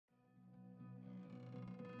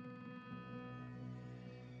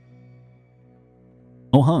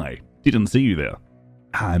Oh hi, didn't see you there.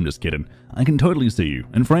 I'm just kidding. I can totally see you,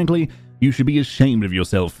 and frankly, you should be ashamed of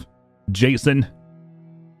yourself. Jason.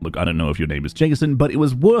 Look, I don't know if your name is Jason, but it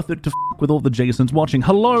was worth it to f*** with all the Jasons watching.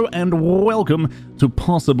 Hello and welcome to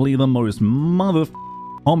possibly the most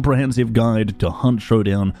comprehensive guide to Hunt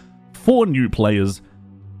Showdown for new players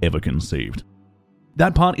ever conceived.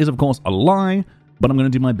 That part is of course a lie, but I'm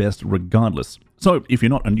going to do my best regardless. So if you're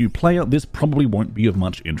not a new player, this probably won't be of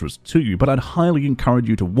much interest to you, but I'd highly encourage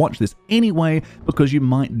you to watch this anyway, because you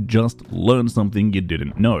might just learn something you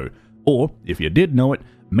didn't know. Or, if you did know it,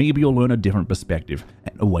 maybe you'll learn a different perspective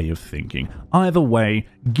and a way of thinking. Either way,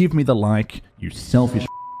 give me the like, you selfish.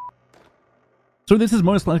 So this is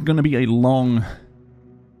most likely going to be a long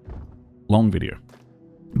video.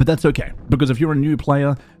 But that's okay, because if you're a new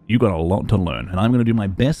player, you got a lot to learn, and I'm going to do my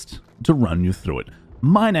best to run you through it.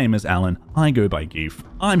 My name is Alan, I go by Geef.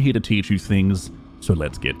 I'm here to teach you things, so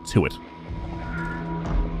let's get to it.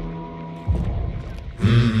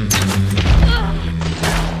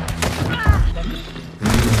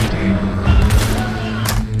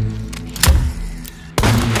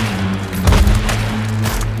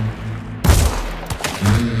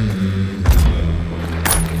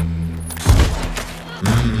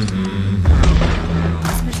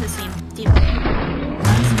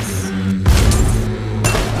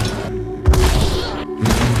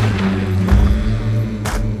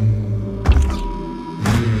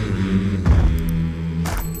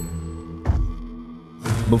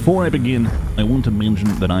 Before I begin, I want to mention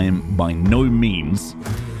that I am by no means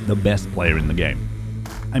the best player in the game.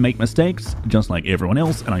 I make mistakes, just like everyone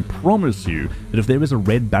else, and I promise you that if there is a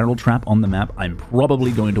red barrel trap on the map, I'm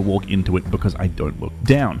probably going to walk into it because I don't look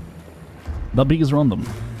down. The bees are on them.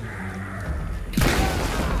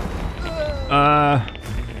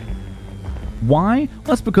 Why? Well,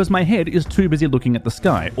 that's because my head is too busy looking at the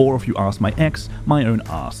sky, or if you ask my ex, my own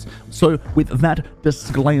ass. So with that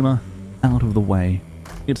disclaimer out of the way,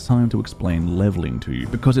 it's time to explain leveling to you,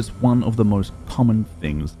 because it's one of the most common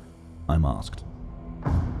things I'm asked.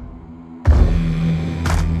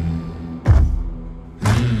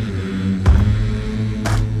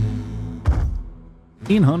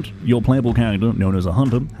 In Hunt, your playable character, known as a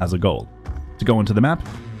hunter, has a goal: to go into the map,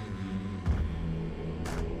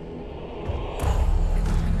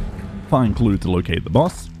 find clues to locate the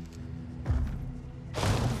boss,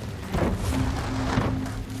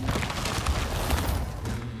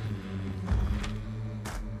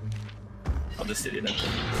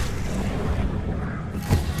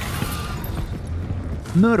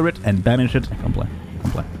 murder it and banish it. Come play.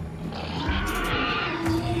 Come play.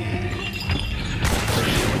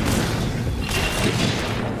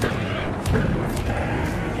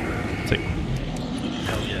 See.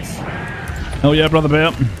 Hell yes. Oh yeah, brother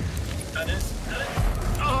bear. That is.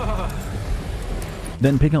 Oh.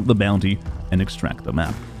 Then pick up the bounty and extract the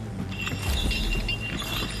map.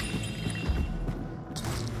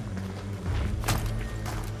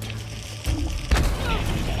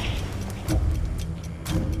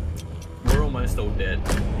 So dead.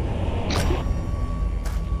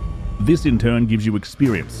 This in turn gives you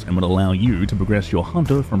experience and will allow you to progress your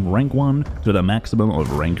hunter from rank 1 to the maximum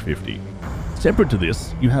of rank 50. Separate to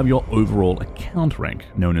this, you have your overall account rank,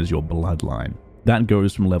 known as your bloodline. That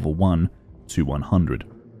goes from level 1 to 100.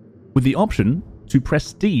 With the option to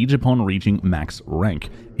prestige upon reaching max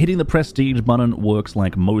rank. Hitting the prestige button works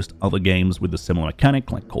like most other games with a similar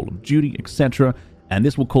mechanic, like Call of Duty, etc., and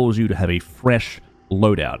this will cause you to have a fresh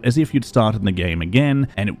loadout, as if you'd started the game again,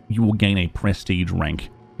 and you will gain a prestige rank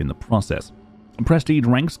in the process. Prestige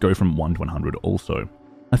ranks go from 1 to 100 also.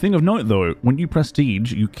 A thing of note though, when you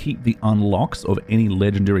prestige, you keep the unlocks of any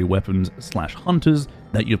legendary weapons / hunters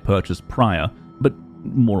that you've purchased prior, but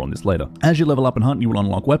more on this later. As you level up in Hunt, you will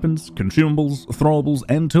unlock weapons, consumables, throwables,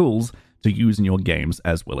 and tools to use in your games,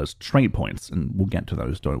 as well as trait points, and we'll get to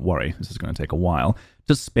those, don't worry, this is going to take a while,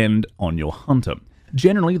 to spend on your hunter.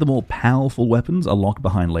 Generally, the more powerful weapons are locked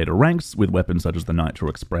behind later ranks, with weapons such as the Nitro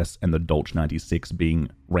Express and the Dolch 96 being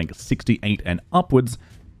rank 68 and upwards,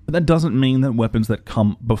 but that doesn't mean that weapons that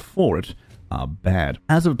come before it are bad.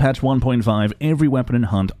 As of patch 1.5, every weapon in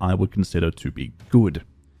Hunt I would consider to be good.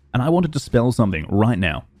 And I wanted to spell something right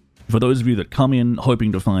now. For those of you that come in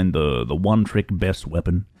hoping to find the one-trick best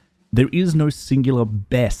weapon, there is no singular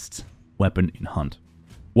best weapon in Hunt.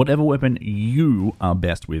 Whatever weapon you are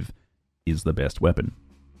best with is the best weapon.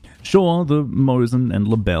 Sure, the Mosin and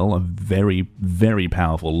Lebel are very, very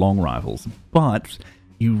powerful long rifles, but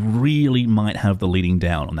you really might have the leading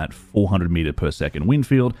down on that 400 meter per second wind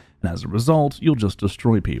field, and as a result, you'll just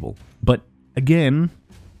destroy people. But again,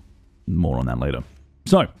 more on that later.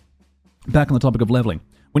 So, back on the topic of leveling.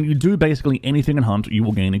 When you do basically anything in Hunt, you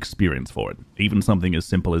will gain experience for it. Even something as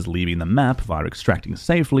simple as leaving the map via extracting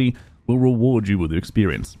safely will reward you with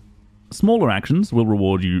experience. Smaller actions will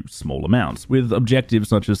reward you small amounts, with objectives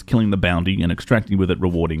such as killing the bounty and extracting with it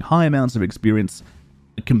rewarding high amounts of experience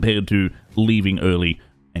compared to leaving early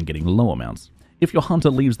and getting low amounts. If your hunter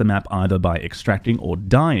leaves the map either by extracting or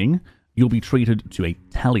dying, you'll be treated to a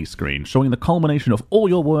tally screen showing the culmination of all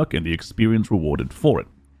your work and the experience rewarded for it.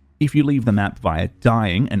 If you leave the map via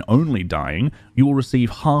dying and only dying, you will receive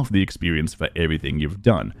half the experience for everything you've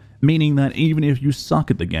done, meaning that even if you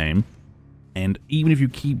suck at the game, and even if you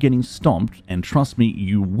keep getting stomped, and trust me,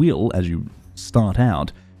 you will as you start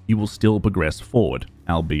out, you will still progress forward,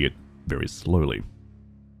 albeit very slowly.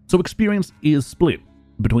 So experience is split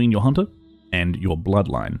between your hunter and your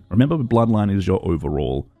bloodline. Remember, bloodline is your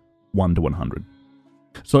overall 1 to 100.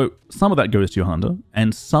 So some of that goes to your hunter,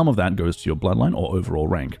 and some of that goes to your bloodline or overall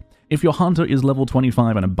rank. If your hunter is level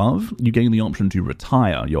 25 and above, you gain the option to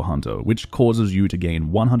retire your hunter, which causes you to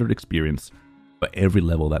gain 100 experience for every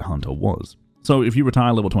level that hunter was. So if you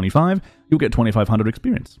retire level 25, you'll get 2500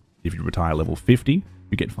 experience. If you retire level 50,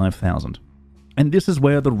 you get 5000. And this is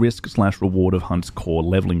where the risk/reward of Hunt's core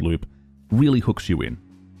leveling loop really hooks you in.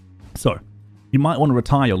 So you might want to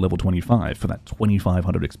retire your level 25 for that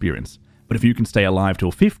 2500 experience. But if you can stay alive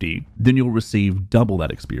till 50, then you'll receive double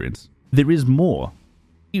that experience. There is more.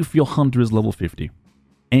 If your hunter is level 50,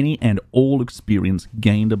 any and all experience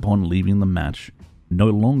gained upon leaving the match no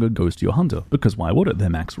longer goes to your hunter, because why would it? They're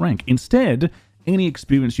max rank. Instead, any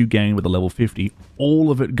experience you gain with a level 50, all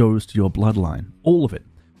of it goes to your bloodline. All of it.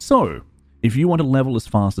 So, if you want to level as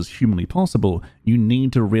fast as humanly possible, you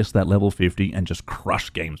need to risk that level 50 and just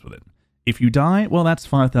crush games with it. If you die, well, that's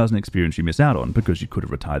 5000 experience you miss out on because you could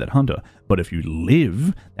have retired that hunter. But if you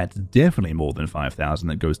live, that's definitely more than 5000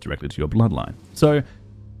 that goes directly to your bloodline. So,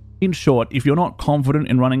 in short, if you're not confident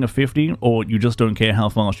in running a 50, or you just don't care how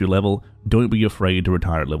fast you level, don't be afraid to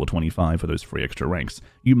retire at level 25 for those free extra ranks.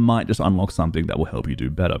 You might just unlock something that will help you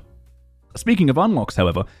do better. Speaking of unlocks,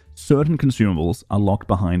 however, certain consumables are locked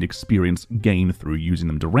behind experience gained through using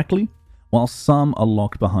them directly, while some are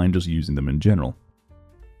locked behind just using them in general.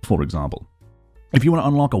 For example, if you want to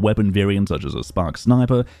unlock a weapon variant such as a spark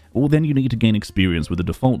sniper, well then you need to gain experience with the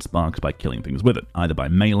default sparks by killing things with it, either by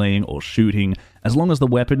meleeing or shooting. As long as the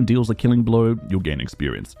weapon deals a killing blow, you'll gain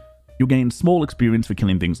experience. You'll gain small experience for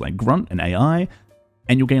killing things like grunt and AI,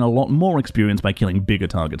 and you'll gain a lot more experience by killing bigger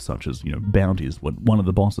targets such as, bounties, one of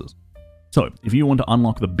the bosses. So, if you want to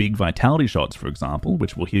unlock the big vitality shots, for example,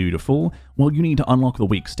 which will heal you to full, well you need to unlock the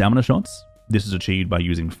weak stamina shots. This is achieved by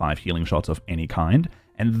using 5 healing shots of any kind,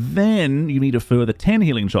 and then you need a further 10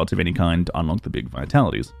 healing shots of any kind to unlock the big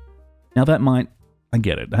vitalities. Now I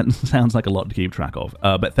get it, that sounds like a lot to keep track of,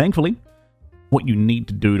 but thankfully, what you need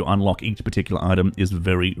to do to unlock each particular item is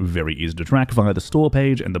very, very easy to track via the store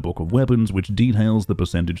page and the book of weapons, which details the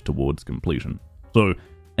percentage towards completion. So,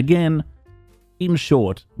 again, in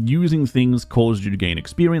short, using things causes you to gain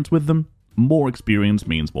experience with them. More experience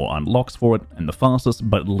means more unlocks for it, and the fastest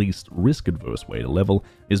but least risk-adverse way to level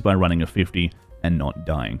is by running a 50 and not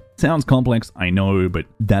dying. Sounds complex, I know, but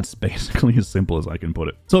that's basically as simple as I can put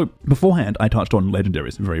it. So, beforehand, I touched on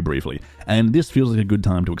legendaries very briefly, and this feels like a good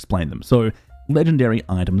time to explain them. So, legendary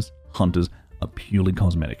items, hunters, are purely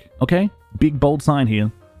cosmetic, okay? Big bold sign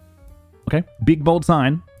here. Okay? Big bold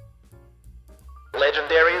sign.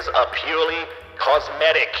 Legendaries are purely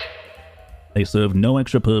cosmetic. They serve no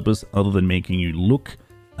extra purpose other than making you look,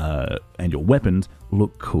 and your weapons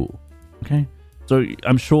look cool, okay? So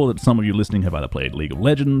I'm sure that some of you listening have either played League of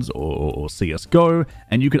Legends or CSGO,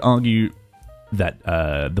 and you could argue that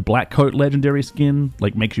the Black Coat legendary skin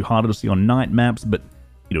makes you harder to see on night maps, but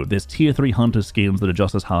there's tier 3 hunter skins that are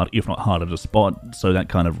just as hard, if not harder to spot, so that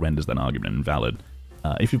kind of renders that argument invalid.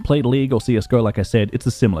 If you've played League or CSGO, like I said, it's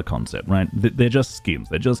a similar concept, right? They're just skins,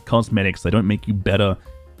 they're just cosmetics, they don't make you better,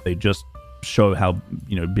 they just show how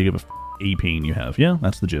big of a EP you have. Yeah,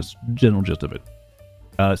 that's the general gist of it.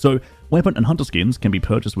 So weapon and hunter skins can be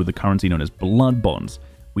purchased with the currency known as bloodbonds,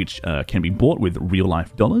 which can be bought with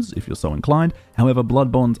real-life dollars if you're so inclined. However,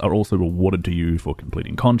 bloodbonds are also rewarded to you for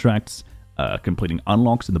completing contracts, completing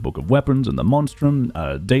unlocks in the Book of Weapons and the Monstrum,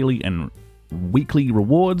 daily and weekly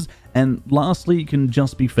rewards, and lastly, can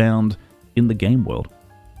just be found in the game world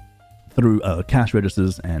through cash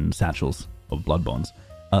registers and satchels of bloodbonds.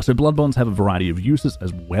 So bloodbonds have a variety of uses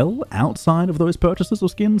as well outside of those purchases or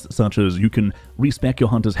skins, such as you can respec your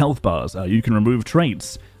hunter's health bars, you can remove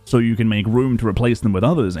traits, so you can make room to replace them with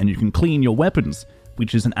others, and you can clean your weapons,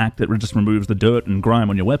 which is an act that just removes the dirt and grime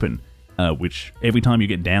on your weapon. which every time you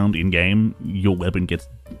get downed in-game, your weapon gets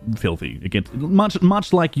filthy. It gets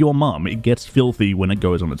much like your mum. It gets filthy when it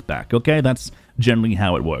goes on its back, okay? That's generally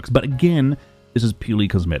how it works. But again, this is purely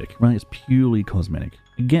cosmetic, right? It's purely cosmetic.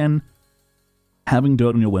 Again, having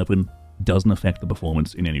dirt on your weapon doesn't affect the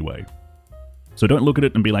performance in any way. So don't look at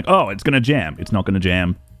it and be like, oh, it's going to jam. It's not going to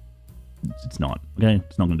jam. It's not, okay?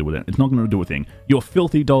 It's not going to do it. It's not going to do a thing. Your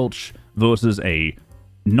filthy dolch versus a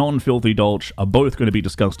non-filthy dolch are both going to be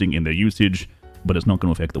disgusting in their usage, but it's not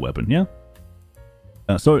going to affect the weapon, yeah?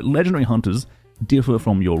 So legendary hunters differ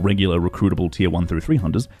from your regular recruitable tier 1 through 3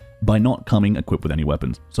 hunters by not coming equipped with any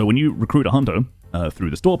weapons. So when you recruit a hunter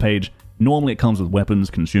through the store page, normally it comes with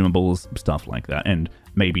weapons, consumables, stuff like that, and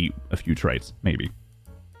maybe a few traits, maybe.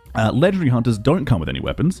 Legendary hunters don't come with any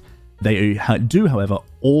weapons. They do, however,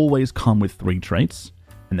 always come with 3 traits,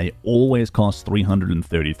 and they always cost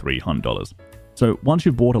 $333 hunt dollars. So once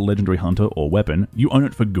you've bought a legendary hunter or weapon, you own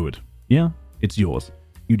it for good. Yeah, it's yours.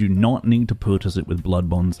 You do not need to purchase it with blood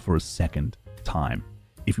bonds for a second time.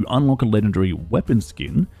 If you unlock a legendary weapon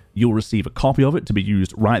skin, you'll receive a copy of it to be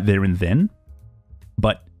used right there and then.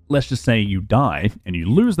 But let's just say you die and you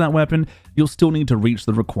lose that weapon, you'll still need to reach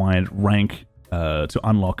the required rank to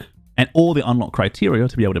unlock, and all the unlock criteria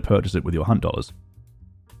to be able to purchase it with your hunt dollars.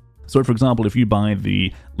 So for example, if you buy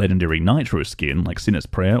the legendary Nitro skin, like Sinner's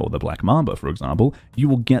Prayer or the Black Mamba, for example, you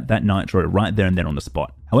will get that Nitro right there and then on the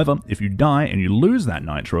spot. However, if you die and you lose that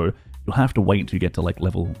Nitro, you'll have to wait till you get to like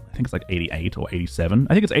level, I think it's like 88 or 87.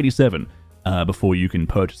 I think it's 87 before you can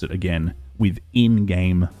purchase it again with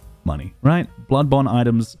in-game money, right? Blood bond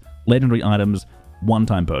items, legendary items,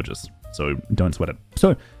 one-time purchase. So don't sweat it.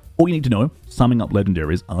 So all you need to know, summing up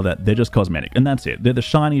legendaries, are that they're just cosmetic, and that's it. They're the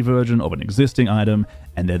shiny version of an existing item,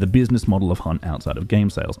 and they're the business model of hunt outside of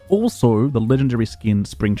game sales. Also, the legendary skin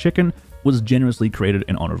Spring Chicken was generously created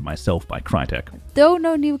in honor of myself by Crytek. Though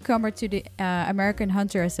no newcomer to the American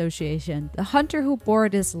Hunter Association, the hunter who bore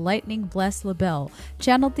this lightning-blessed label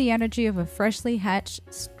channeled the energy of a freshly hatched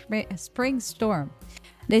spring storm.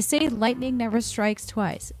 They say lightning never strikes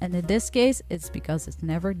twice, and in this case, it's because it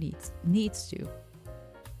never needs to.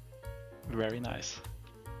 Very nice.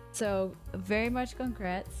 So, very much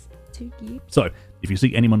congrats to Geef. So, if you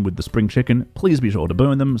see anyone with the Spring Chicken, please be sure to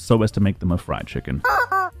burn them so as to make them a fried chicken.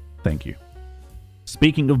 Thank you.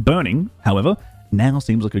 Speaking of burning, however, now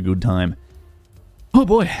seems like a good time, oh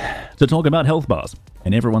boy, to talk about health bars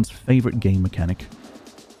and everyone's favorite game mechanic,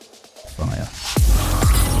 fire.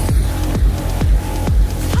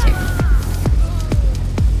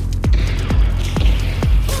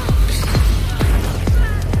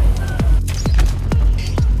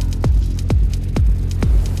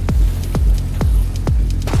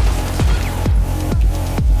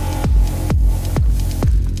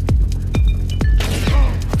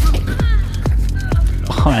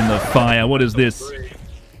 Behind the fire, what is this?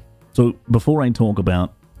 So before I talk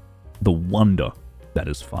about the wonder that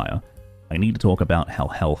is fire, I need to talk about how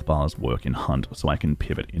health bars work in Hunt so I can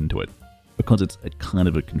pivot into it, because it's a kind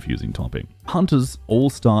of a confusing topic. Hunters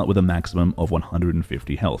all start with a maximum of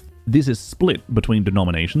 150 health. This is split between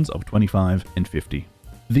denominations of 25 and 50.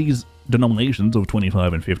 These denominations of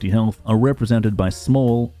 25 and 50 health are represented by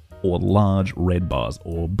small or large red bars,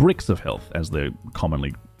 or bricks of health as they're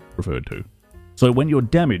commonly referred to. So when you're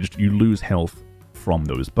damaged, you lose health from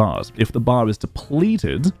those bars. If the bar is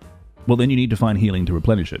depleted, well then you need to find healing to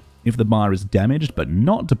replenish it. If the bar is damaged but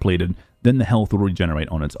not depleted, then the health will regenerate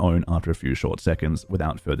on its own after a few short seconds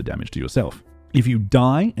without further damage to yourself. If you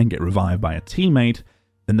die and get revived by a teammate,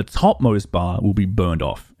 then the topmost bar will be burned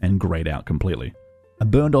off and grayed out completely. A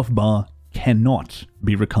burned off bar cannot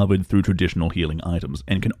be recovered through traditional healing items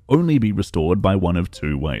and can only be restored by one of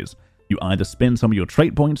 2 ways. You either spend some of your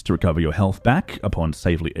trait points to recover your health back upon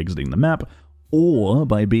safely exiting the map, or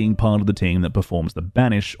by being part of the team that performs the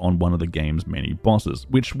banish on one of the game's many bosses,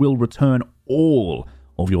 which will return all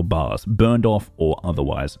of your bars, burned off or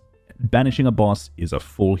otherwise. Banishing a boss is a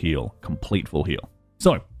full heal, complete full heal.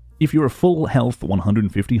 So, if you're a full health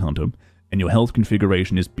 150 hunter, and your health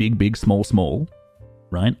configuration is big, big, small, small,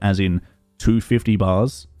 right, as in 250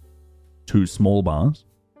 bars, 2 small bars,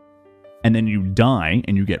 and then you die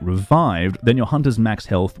and you get revived, then your hunter's max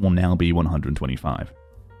health will now be 125.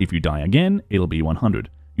 If you die again, it'll be 100.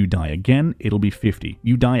 You die again, it'll be 50.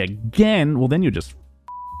 You die again, well then you're just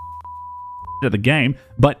at the game,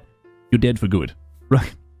 but you're dead for good,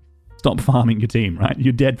 right? Stop farming your team, right?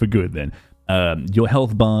 You're dead for good then. Your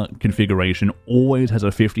health bar configuration always has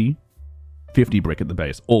a 50 brick at the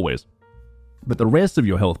base, always. But the rest of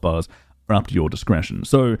your health bars are up to your discretion.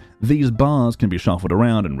 So these bars can be shuffled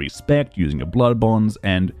around and respect using your blood bonds,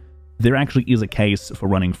 and there actually is a case for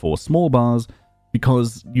running 4 small bars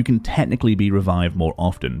because you can technically be revived more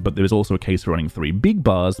often, but there's also a case for running 3 big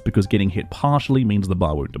bars because getting hit partially means the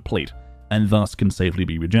bar won't deplete, and thus can safely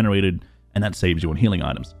be regenerated, and that saves you on healing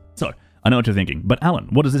items. So, I know what you're thinking, but Alan,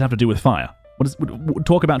 what does this have to do with fire?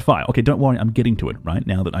 Talk about fire. Okay, don't worry, I'm getting to it, right,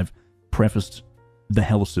 now that I've prefaced the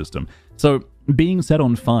health system. So, being set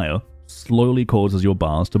on fire slowly causes your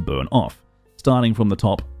bars to burn off, starting from the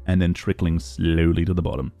top and then trickling slowly to the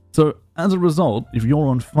bottom. So, as a result, if you're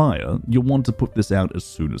on fire, you'll want to put this out as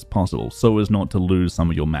soon as possible, so as not to lose some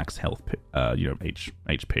of your max health,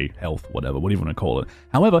 HP, health, whatever you want to call it.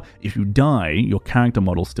 However, if you die, your character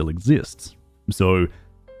model still exists. So,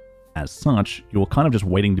 as such, your kind of just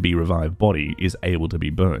waiting to be revived body is able to be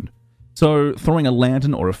burned. So, throwing a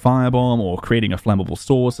lantern or a firebomb or creating a flammable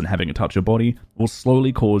source and having it touch your body will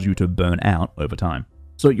slowly cause you to burn out over time.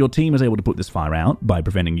 So your team is able to put this fire out by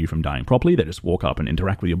preventing you from dying properly. They just walk up and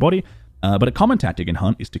interact with your body. But a common tactic in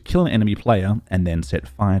Hunt is to kill an enemy player and then set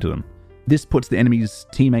fire to them. This puts the enemy's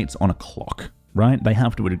teammates on a clock, right? They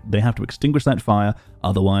have to extinguish that fire,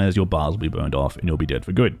 otherwise your bars will be burned off and you'll be dead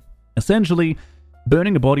for good. Essentially,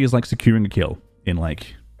 burning a body is like securing a kill in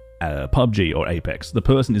like PUBG or Apex. The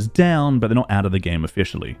person is down, but they're not out of the game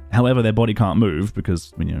officially. However, their body can't move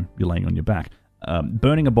because you're laying on your back.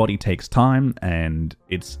 Burning a body takes time, and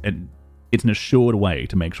it's an assured way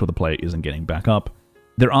to make sure the player isn't getting back up.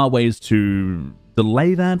 There are ways to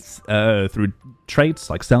delay that through traits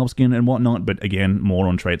like salve skin and whatnot, but again, more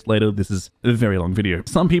on traits later. This is a very long video.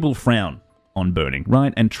 Some people frown on burning,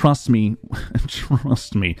 right? And trust me,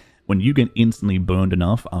 when you get instantly burned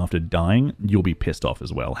enough after dying, you'll be pissed off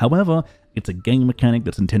as well. However, it's a game mechanic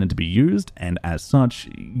that's intended to be used, and as such,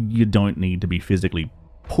 you don't need to be physically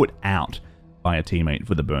put out by a teammate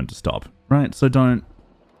for the burn to stop, right? So don't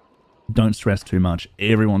stress too much.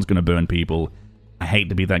 Everyone's going to burn people. I hate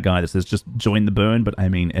to be that guy that says just join the burn, but I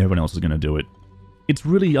mean, everyone else is going to do it. It's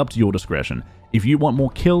really up to your discretion. If you want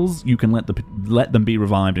more kills, you can let them be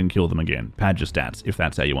revived and kill them again. Pad your stats, if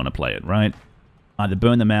that's how you want to play it, right? Either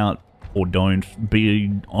burn them out or don't.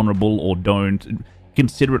 Be honorable or don't.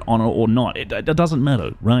 Consider it honor or not. It doesn't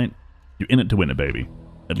matter, right? You're in it to win it, baby.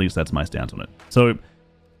 At least that's my stance on it. So,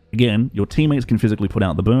 again, your teammates can physically put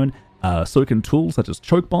out the burn. So can tools such as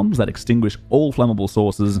choke bombs that extinguish all flammable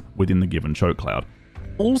sources within the given choke cloud.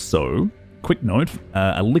 Also, quick note,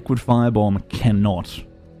 a liquid firebomb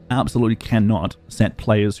absolutely cannot, set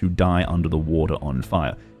players who die under the water on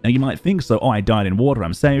fire. Now you might think so, oh, I died in water,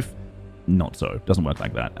 I'm safe. Not so, doesn't work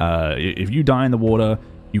like that. If you die in the water,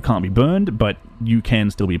 you can't be burned, but you can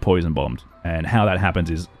still be poison bombed. And how that happens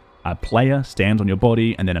is a player stands on your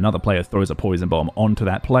body, and then another player throws a poison bomb onto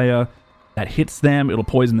that player. That hits them, it'll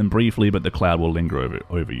poison them briefly, but the cloud will linger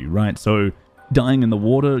over you, right? So, dying in the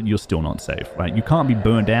water, you're still not safe, right? You can't be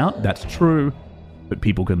burned out, that's true, but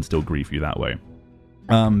people can still grief you that way.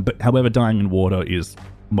 But however, dying in water is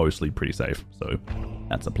mostly pretty safe, so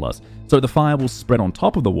that's a plus. So the fire will spread on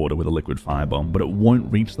top of the water with a liquid firebomb, but it won't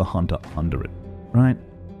reach the hunter under it, right?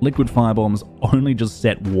 Liquid firebombs only just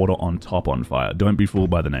set water on top on fire. Don't be fooled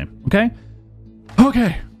by the name, okay?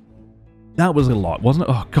 Okay. That was a lot, wasn't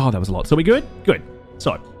it? Oh god, that was a lot. So we good? Good.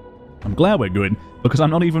 So, I'm glad we're good, because I'm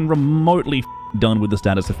not even remotely done with the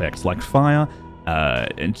status effects, like fire,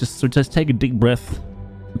 and just take a deep breath,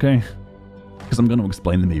 okay? Because I'm going to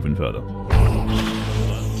explain them even further.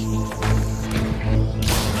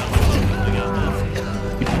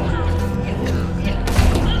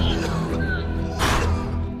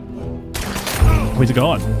 Oh, he's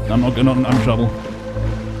gone. I'm in trouble.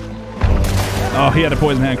 Oh, he had a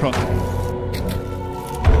poison hand cross.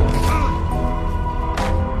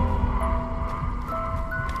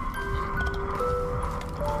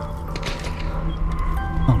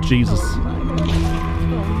 Oh, Jesus.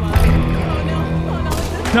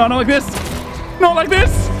 No, not like this! Not like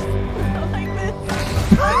this! Not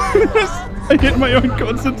like this. I hit my own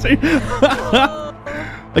Constantine.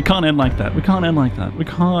 I can't end like that. We can't end like that. We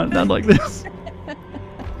can't end like this.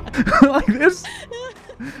 Like this.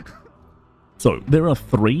 So, there are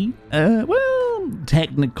three,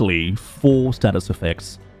 technically 4 status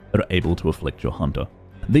effects that are able to afflict your hunter.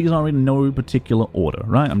 These are in no particular order,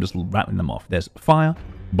 right? I'm just rattling them off. There's fire,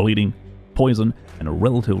 bleeding, poison, and a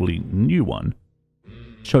relatively new one,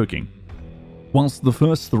 choking. Whilst the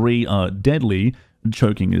first 3 are deadly,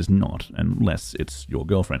 choking is not, unless it's your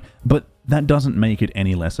girlfriend. But that doesn't make it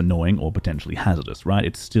any less annoying or potentially hazardous, right?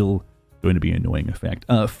 It's still going to be an annoying effect.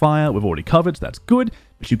 Fire, we've already covered, so that's good.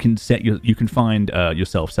 But you can find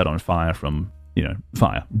yourself set on fire from,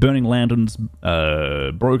 fire. Burning lanterns,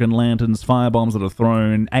 broken lanterns, fire bombs that are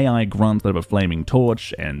thrown, AI grunts that have a flaming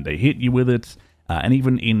torch, and they hit you with it. And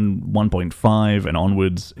even in 1.5 and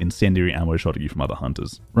onwards, incendiary ammo shot at you from other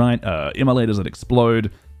hunters, right? Immolators that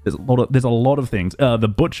explode. There's a lot of things. The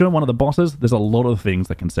Butcher, one of the bosses, there's a lot of things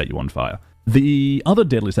that can set you on fire. The other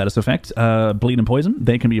deadly status effect, bleed and poison,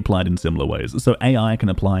 they can be applied in similar ways. So AI can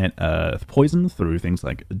apply it poison through things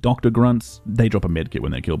like Doctor Grunts. They drop a medkit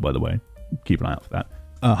when they're killed, by the way. Keep an eye out for that.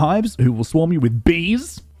 Hives, who will swarm you with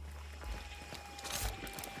bees.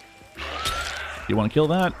 You want to kill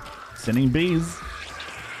that? Sending bees.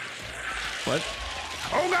 What?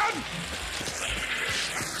 Oh god!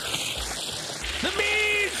 The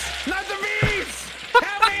bees! Not the bees!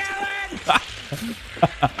 Help me, Alan!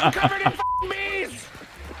 I'm covered in f***ing bees!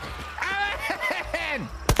 Alan!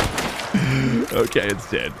 Okay, it's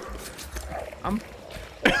dead. I'm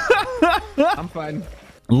fine.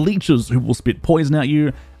 Leeches, who will spit poison at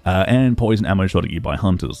you, and poison ammo shot at you by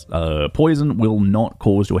hunters. Poison will not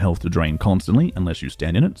cause your health to drain constantly unless you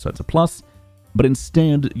stand in it, so it's a plus. But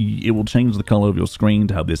instead, it will change the color of your screen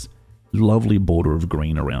to have this lovely border of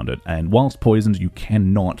green around it. And whilst poisoned, you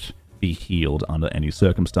cannot be healed under any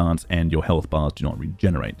circumstance, and your health bars do not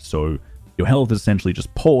regenerate. So your health is essentially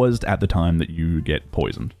just paused at the time that you get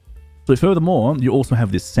poisoned. So furthermore, you also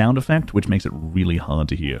have this sound effect, which makes it really hard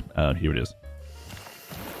to hear. Here it is.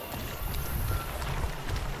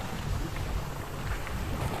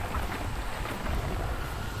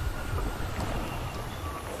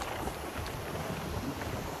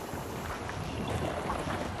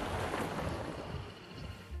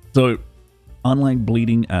 So, unlike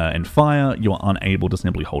bleeding and fire, you're unable to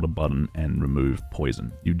simply hold a button and remove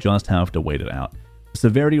poison. You just have to wait it out. The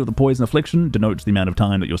severity of the poison affliction denotes the amount of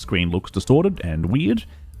time that your screen looks distorted and weird,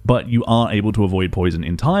 but you are able to avoid poison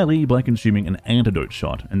entirely by consuming an antidote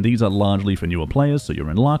shot, and these are largely for newer players, so you're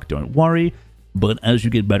in luck, don't worry. But as you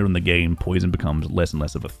get better in the game, poison becomes less and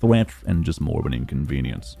less of a threat and just more of an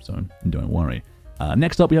inconvenience, so don't worry.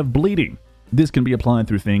 Next up, we have bleeding. This can be applied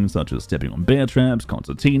through things such as stepping on bear traps,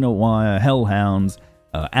 concertina wire, hellhounds,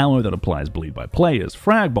 ammo that applies bleed by players,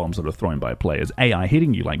 frag bombs that are thrown by players, AI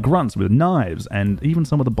hitting you like grunts with knives, and even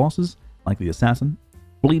some of the bosses, like the assassin.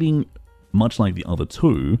 Bleeding, much like the other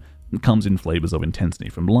two, comes in flavors of intensity,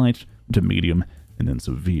 from light to medium and then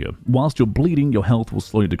severe. Whilst you're bleeding, your health will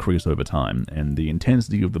slowly decrease over time, and the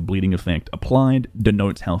intensity of the bleeding effect applied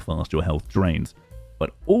denotes how fast your health drains,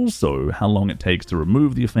 but also how long it takes to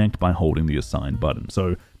remove the effect by holding the assigned button.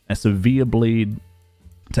 So a severe bleed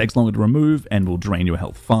takes longer to remove and will drain your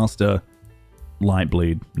health faster. Light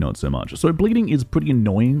bleed, not so much. So bleeding is pretty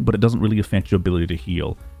annoying, but it doesn't really affect your ability to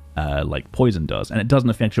heal like poison does, and it doesn't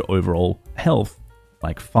affect your overall health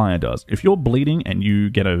like fire does. If you're bleeding and you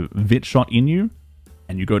get a vit shot in you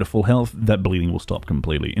and you go to full health, that bleeding will stop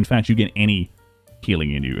completely. In fact, you get any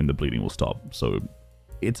healing in you and the bleeding will stop. So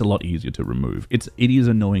it's a lot easier to remove. It is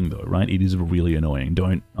annoying though, right? It is really annoying.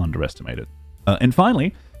 Don't underestimate it. And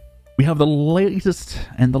finally, we have the latest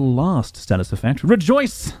and the last status effect,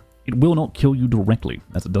 Rejoice! It will not kill you directly,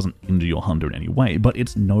 as it doesn't injure your hunter in any way, but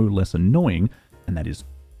it's no less annoying, and that is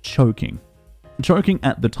choking. Choking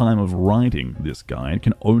at the time of writing this guide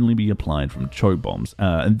can only be applied from choke bombs,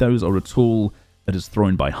 and those are a tool that is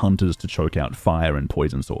thrown by hunters to choke out fire and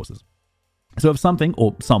poison sources. So if something,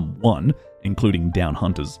 or someone, including down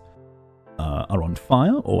hunters, are on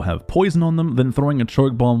fire or have poison on them, then throwing a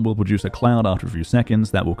choke bomb will produce a cloud after a few seconds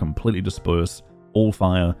that will completely disperse all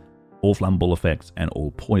fire, all flammable effects, and all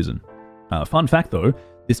poison. Fun fact though,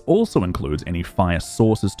 this also includes any fire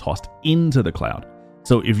sources tossed into the cloud.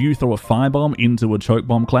 So if you throw a firebomb into a choke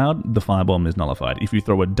bomb cloud, the firebomb is nullified. If you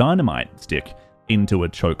throw a dynamite stick into a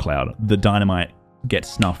choke cloud, the dynamite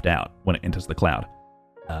gets snuffed out when it enters the cloud.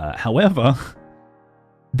 However,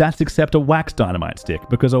 that's except a wax dynamite stick,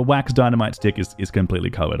 because a wax dynamite stick is completely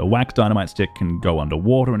covered. A wax dynamite stick can go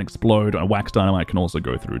underwater and explode, and a wax dynamite can also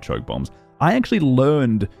go through choke bombs. I actually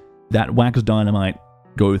learned that wax dynamite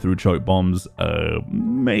go through choke bombs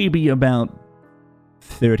maybe about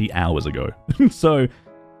 30 hours ago. So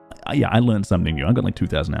yeah, I learned something new. I got like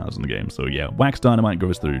 2,000 hours in the game. So yeah, wax dynamite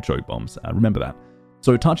goes through choke bombs. Remember that.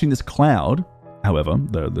 So touching this cloud, however,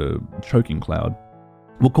 the choking cloud,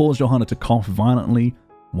 will cause your hunter to cough violently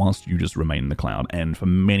whilst you just remain in the cloud, and for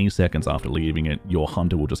many seconds after leaving it, your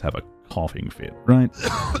hunter will just have a coughing fit, right?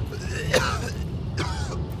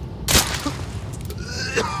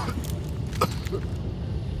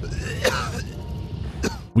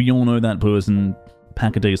 We all know that person,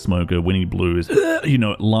 pack-a-day smoker, Winnie Blues, you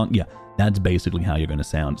know, lung, yeah, that's basically how you're going to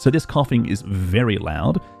sound. So this coughing is very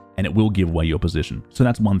loud, and it will give away your position. So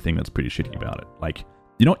that's one thing that's pretty shitty about it. Like,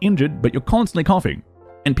 you're not injured, but you're constantly coughing,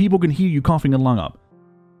 and people can hear you coughing and lung up.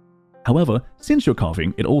 However, since you're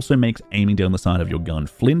coughing, it also makes aiming down the side of your gun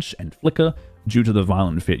flinch and flicker, due to the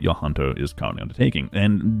violent fit your hunter is currently undertaking.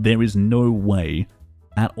 And there is no way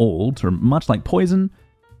at all to, much like poison,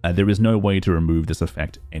 there is no way to remove this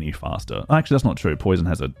effect any faster. Actually, that's not true. Poison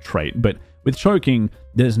has a trait, but with choking,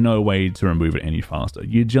 there's no way to remove it any faster.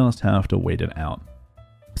 You just have to wait it out.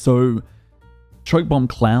 So, choke bomb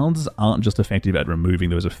clouds aren't just effective at removing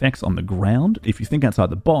those effects on the ground. If you think outside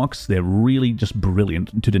the box, they're really just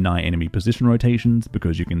brilliant to deny enemy position rotations,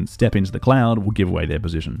 because you can step into the cloud will give away their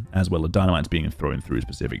position, as well as dynamites being thrown through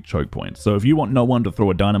specific choke points. So if you want no one to throw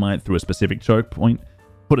a dynamite through a specific choke point,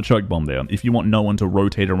 put a choke bomb there. If you want no one to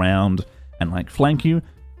rotate around and like flank you,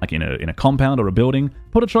 like in a compound or a building,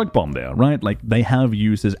 put a choke bomb there, right? Like they have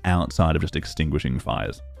uses outside of just extinguishing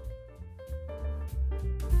fires.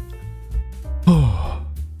 Oh,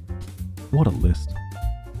 what a list.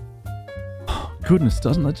 Oh, goodness,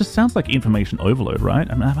 doesn't that just sounds like information overload, right?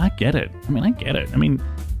 I mean, I get it. I mean,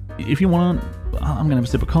 if you want, I'm gonna have a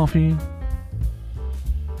sip of coffee.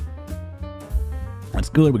 That's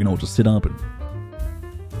good. We can all just sit up and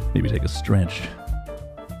maybe take a stretch,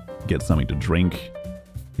 get something to drink,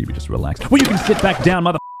 maybe just relax. Well, you can sit back down,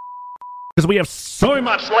 mother, because we have so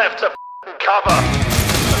much Left to cover.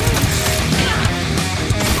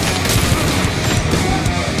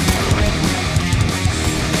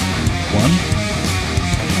 One.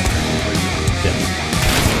 Yeah.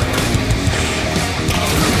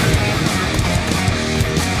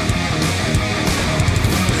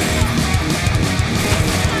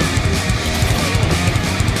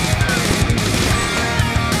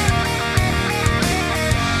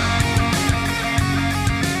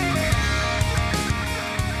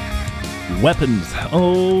 Weapons.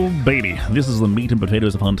 Oh, baby. This is the meat and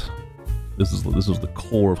potatoes of Hunt. This is the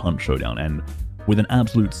core of Hunt Showdown, and with an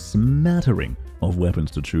absolute smattering of weapons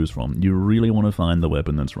to choose from, you really want to find the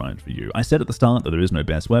weapon that's right for you. I said at the start that there is no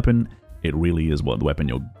best weapon. It really is what the weapon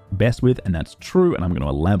you're best with, and that's true, and I'm going to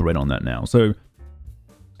elaborate on that now. So,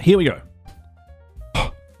 here we go.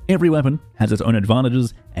 Every weapon has its own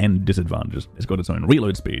advantages and disadvantages. It's got its own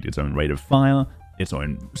reload speed, its own rate of fire, its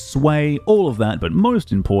own sway, all of that, but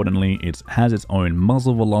most importantly, it has its own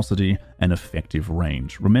muzzle velocity and effective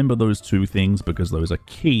range. Remember those two things, because those are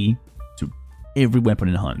key to every weapon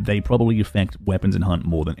in Hunt. They probably affect weapons in Hunt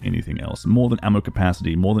more than anything else. More than ammo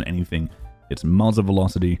capacity, more than anything, it's muzzle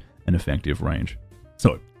velocity and effective range.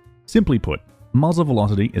 So, simply put, muzzle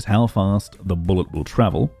velocity is how fast the bullet will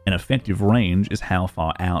travel, and effective range is how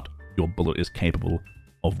far out your bullet is capable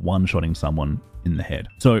of one-shotting someone in the head.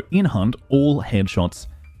 So in Hunt, all headshots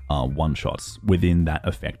are one-shots within that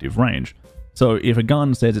effective range. So if a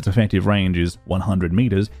gun says its effective range is 100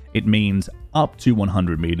 meters, it means up to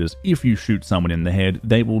 100 meters. If you shoot someone in the head,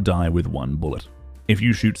 they will die with one bullet. If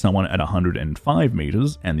you shoot someone at 105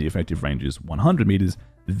 meters and the effective range is 100 meters,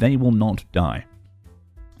 they will not die.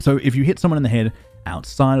 So if you hit someone in the head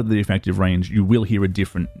outside of the effective range, you will hear a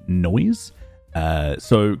different noise.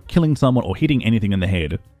 So killing someone or hitting anything in the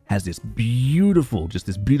head has this beautiful,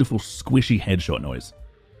 squishy headshot noise.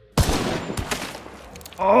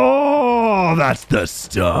 Oh, that's the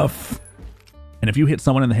stuff. And if you hit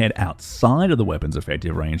someone in the head outside of the weapon's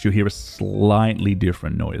effective range, you'll hear a slightly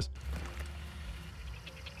different noise.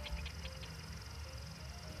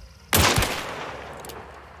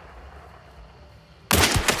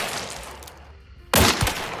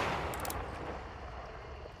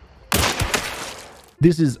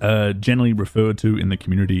 This is generally referred to in the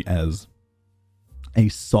community as a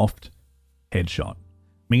soft headshot,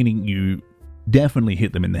 meaning you definitely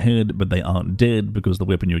hit them in the head, but they aren't dead because the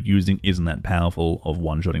weapon you're using isn't that powerful of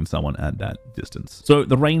one-shotting someone at that distance. So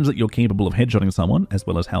the range that you're capable of headshotting someone, as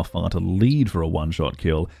well as how far to lead for a one-shot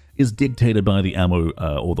kill, is dictated by the ammo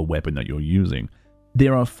or the weapon that you're using.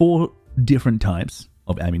 There are 4 different types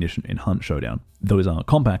of ammunition in Hunt Showdown. Those are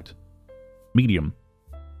compact, medium,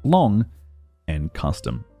 long, and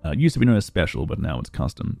custom. Used to be known as special, but now it's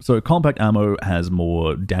custom. So compact ammo has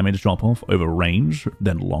more damage drop-off over range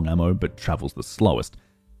than long ammo, but travels the slowest.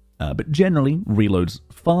 But generally reloads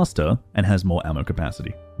faster and has more ammo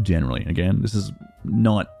capacity. Generally, again, this is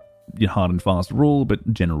not your hard and fast rule,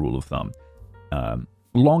 but general rule of thumb.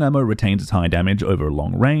 Long ammo retains its high damage over a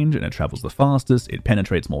long range, and it travels the fastest, it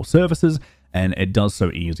penetrates more surfaces, and it does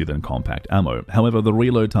so easier than compact ammo. However, the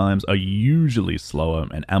reload times are usually slower,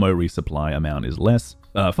 and ammo resupply amount is less.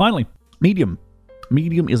 Finally, medium.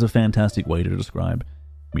 Medium is a fantastic way to describe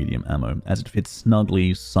medium ammo, as it fits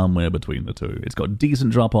snugly somewhere between the two. It's got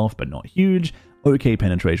decent drop-off, but not huge, okay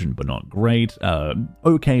penetration, but not great,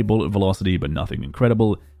 okay bullet velocity, but nothing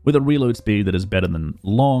incredible, with a reload speed that is better than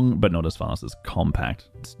long, but not as fast as compact.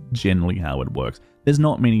 It's generally how it works. There's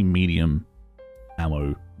not many medium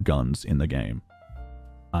ammo guns in the game.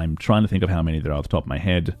 I'm trying to think of how many there are off the top of my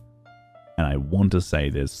head, and I want to say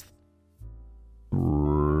there's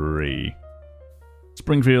 3.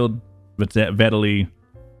 Springfield, Vedley,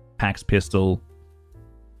 Pax Pistol.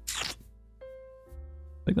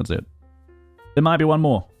 I think that's it. There might be one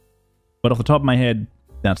more, but off the top of my head,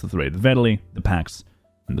 that's the 3. The Vedley, the Pax,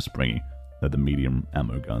 and the Springy. They're the medium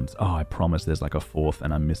ammo guns. Oh, I promise there's like a 4th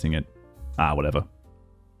and I'm missing it. Ah, whatever.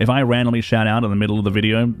 If I randomly shout out in the middle of the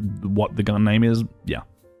video what the gun name is, yeah,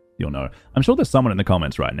 you'll know. I'm sure there's someone in the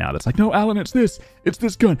comments right now that's like, no, Alan, it's this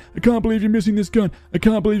gun. I can't believe you're missing this gun. I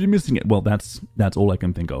can't believe you're missing it. Well, that's all I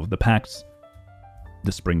can think of. The Pax,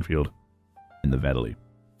 the Springfield, and the Vedley.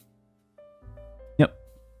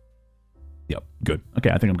 Yep, good. Okay,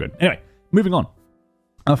 I think I'm good. Anyway, moving on.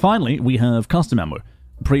 Finally, we have custom ammo.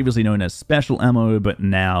 Previously known as special ammo, but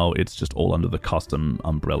now it's just all under the custom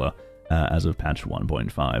umbrella as of patch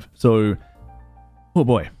 1.5. So, oh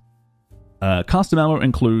boy. Custom ammo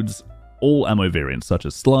includes all ammo variants, such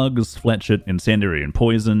as slugs, fletchet, incendiary, and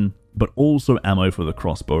poison, but also ammo for the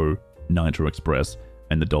crossbow, Nitro Express,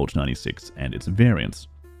 and the Dolch 96 and its variants.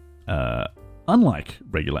 Unlike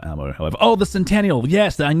regular ammo, however... Oh, the Centennial!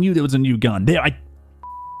 Yes, I knew there was a new gun. There, I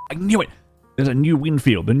knew it! There's a new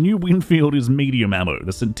Winfield. The new Winfield is medium ammo.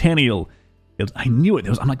 The Centennial... I knew it.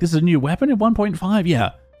 I'm like, this is a new weapon at 1.5?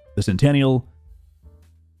 Yeah. The Centennial...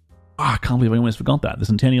 I can't believe I almost forgot that. The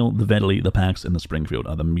Centennial, the Vedley, the Pax, and the Springfield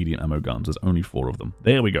are the medium ammo guns. There's only 4 of them.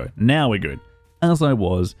 There we go. Now we're good. As I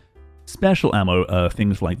was... Special ammo are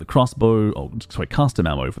things like the crossbow, custom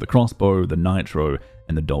ammo for the crossbow, the Nitro,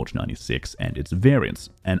 and the Dolch 96 and its variants.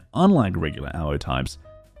 And unlike regular ammo types,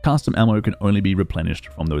 custom ammo can only be replenished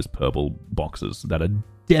from those purple boxes that are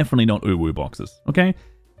definitely not uwu boxes, okay?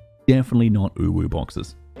 Definitely not uwu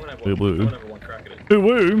boxes. One crack at it.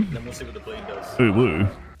 Uwu! Then we'll see what the blade does.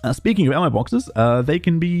 Uwu. Speaking of ammo boxes, they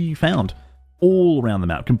can be found all around the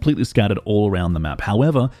map, completely scattered all around the map.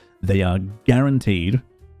 However, they are guaranteed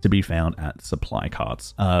to be found at supply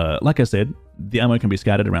carts. Like I said, the ammo can be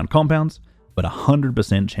scattered around compounds, but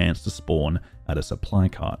 100% chance to spawn at a supply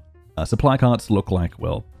cart. Supply carts look like,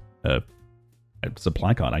 well, a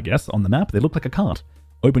supply cart, I guess, on the map. They look like a cart.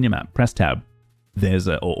 Open your map, press tab. There's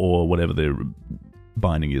or whatever the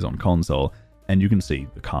binding is on console, and you can see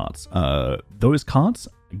the carts. Those carts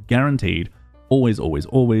are guaranteed, always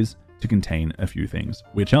to contain a few things,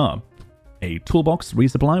 which are a toolbox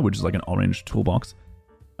resupply, which is like an orange toolbox,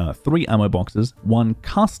 3 ammo boxes, 1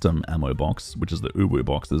 custom ammo box, which is the uwu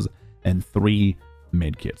boxes, and 3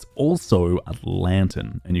 medkits. Also a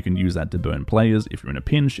lantern, and you can use that to burn players if you're in a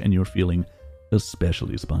pinch and you're feeling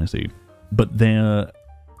especially spicy. But there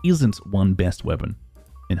isn't one best weapon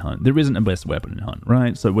in Hunt. There isn't a best weapon in Hunt,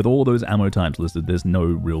 right? So with all those ammo types listed, there's no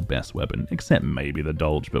real best weapon, except maybe the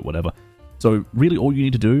Dolch, but whatever. So really all you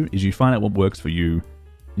need to do is you find out what works for you,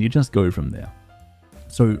 and you just go from there.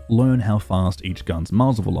 So learn how fast each gun's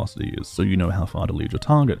muzzle velocity is, so you know how far to lead your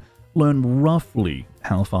target. Learn roughly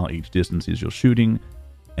how far each distance is you're shooting,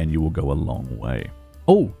 and you will go a long way.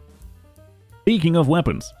 Oh, speaking of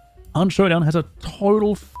weapons, Hunt Showdown has a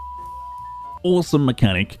total awesome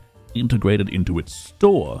mechanic integrated into its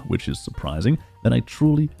store, which is surprising, that I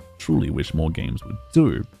truly wish more games would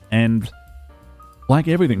do. And like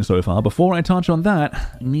everything so far, before I touch on that,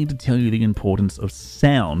 I need to tell you the importance of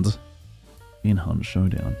sound in Hunt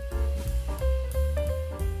Showdown.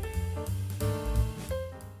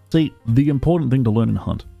 See, the important thing to learn in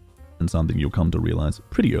Hunt, and something you'll come to realize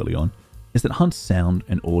pretty early on, is that Hunt's sound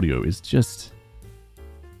and audio is just...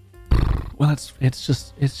 Well, it's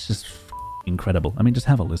just incredible. I mean, just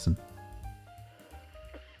have a listen.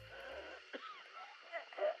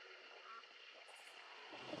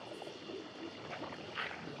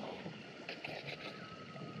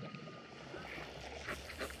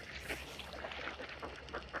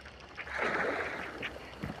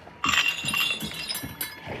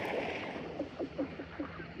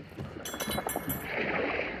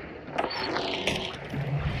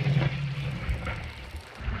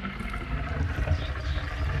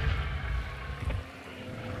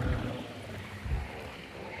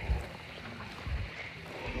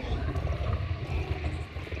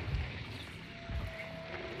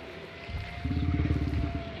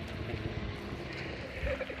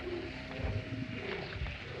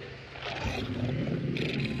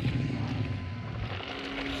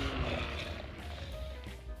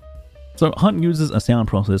 So Hunt uses a sound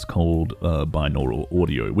process called binaural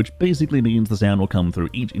audio, which basically means the sound will come through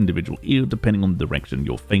each individual ear depending on the direction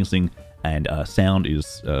you're facing, and sound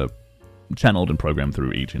is channeled and programmed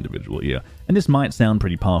through each individual ear. And this might sound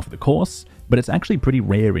pretty par for the course, but it's actually pretty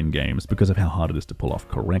rare in games because of how hard it is to pull off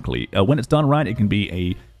correctly. When it's done right, it can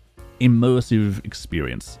be a immersive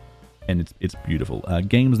experience, and it's beautiful.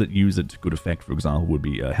 Games that use it to good effect, for example, would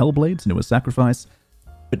be Hellblade, Senua's Sacrifice.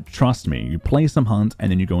 But trust me, you play some Hunt,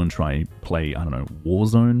 and then you go and try play, I don't know,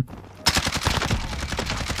 Warzone.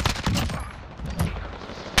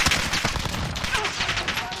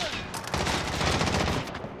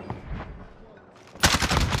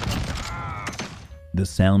 The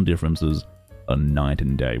sound differences are night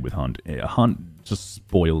and day with Hunt. Hunt just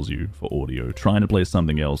spoils you for audio. Trying to play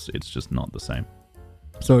something else, it's just not the same.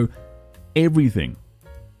 So everything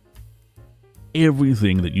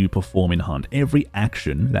that you perform in Hunt, every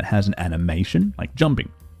action that has an animation, like jumping,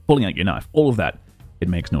 pulling out your knife, all of that, it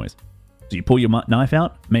makes noise. So you pull your knife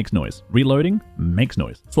out, makes noise. Reloading, makes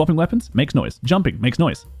noise. Swapping weapons, makes noise. Jumping, makes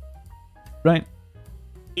noise. Right?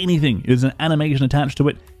 Anything, there's an animation attached to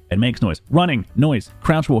it, it makes noise. Running, noise.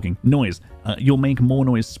 Crouch walking, noise. You'll make more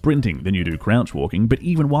noise sprinting than you do crouch walking, but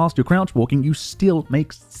even whilst you're crouch walking, you still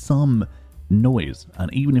make some noise.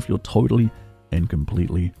 And even if you're totally and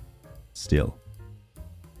completely still.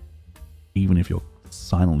 Even if you're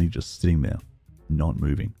silently just sitting there, not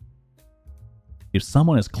moving. If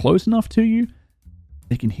someone is close enough to you,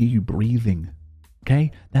 they can hear you breathing.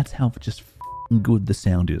 Okay? That's how just f***ing good the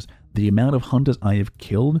sound is. The amount of hunters I have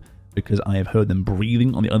killed because I have heard them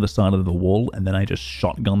breathing on the other side of the wall, and then I just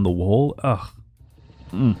shotgun the wall. Ugh.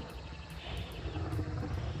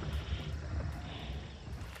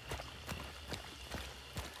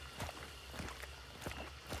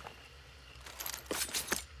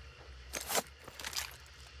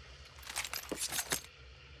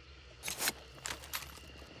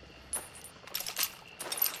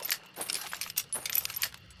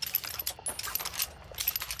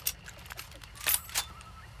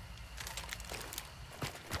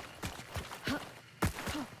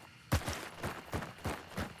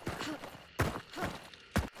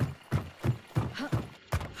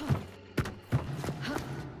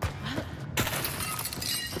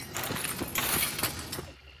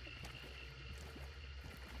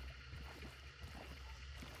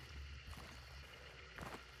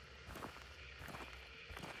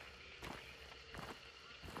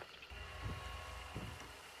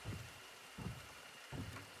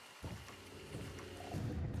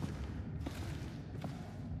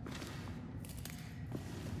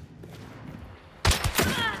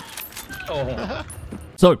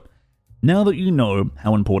 So, now that you know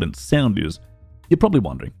how important sound is, you're probably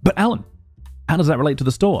wondering, but Alan, how does that relate to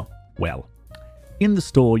the store? Well, in the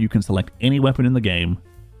store you can select any weapon in the game,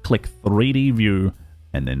 click 3D view,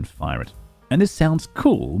 and then fire it. And this sounds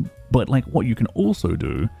cool, but like what you can also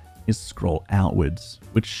do is scroll outwards,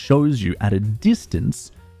 which shows you at a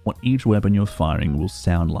distance what each weapon you're firing will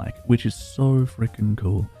sound like, which is so freaking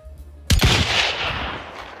cool.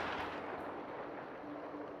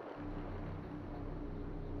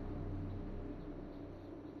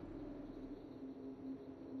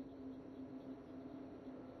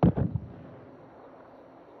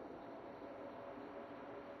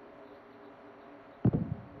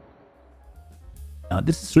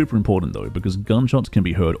 This is super important though, because gunshots can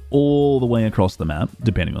be heard all the way across the map,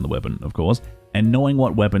 depending on the weapon, of course, and knowing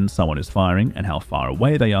what weapon someone is firing and how far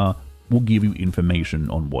away they are will give you information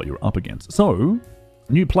on what you're up against. So,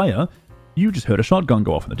 new player, you just heard a shotgun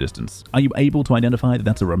go off in the distance. Are you able to identify that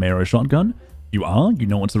that's a Romero shotgun? You are? You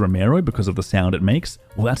know it's a Romero because of the sound it makes?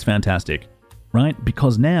 Well, that's fantastic, right?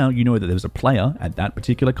 Because now you know that there's a player at that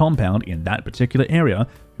particular compound in that particular area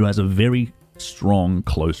who has a very strong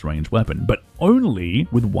close range weapon, but only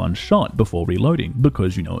with one shot before reloading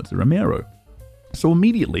because you know it's a Romero. So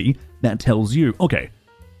immediately that tells you, okay,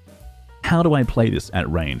 how do I play this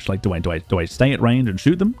at range? Like, do I stay at range and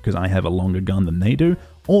shoot them because I have a longer gun than they do,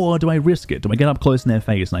 or do I risk it? Do I get up close in their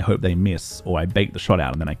face and I hope they miss, or I bait the shot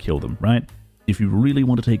out and then I kill them, right? If you really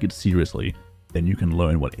want to take it seriously, then you can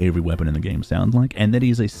learn what every weapon in the game sounds like, and that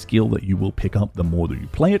is a skill that you will pick up the more that you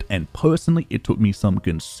play it, and personally, it took me some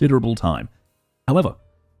considerable time. However,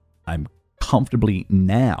 I'm comfortably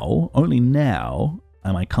now, only now,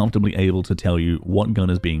 am I comfortably able to tell you what gun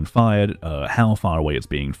is being fired, how far away it's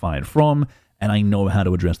being fired from, and I know how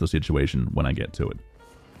to address the situation when I get to it.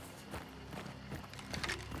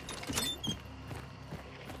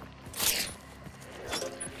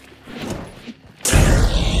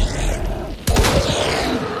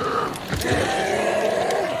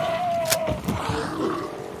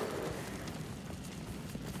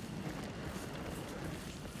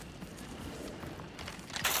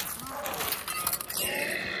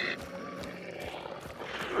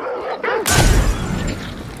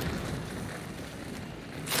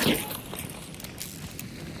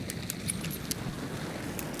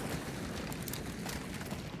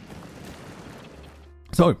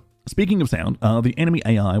 Speaking of sound, the enemy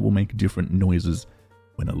AI will make different noises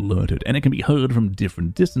when alerted, and it can be heard from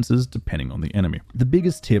different distances depending on the enemy. The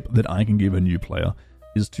biggest tip that I can give a new player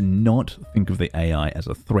is to not think of the AI as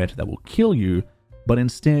a threat that will kill you, but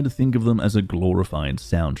instead think of them as a glorified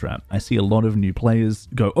sound trap. I see a lot of new players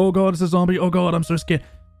go, oh god, it's a zombie, oh god, I'm so scared.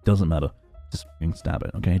 Doesn't matter. Just fucking stab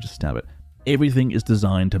it, okay? Just stab it. Everything is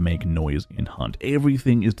designed to make noise in Hunt.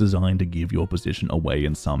 Everything is designed to give your position away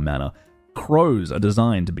in some manner. Crows are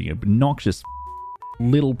designed to be obnoxious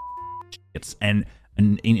little shits and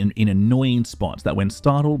in annoying spots that when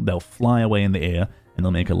startled, they'll fly away in the air and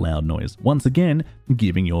they'll make a loud noise. Once again,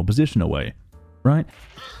 giving your position away, right?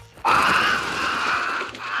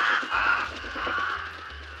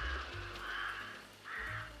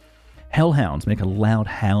 Hellhounds make a loud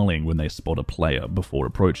howling when they spot a player before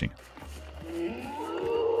approaching.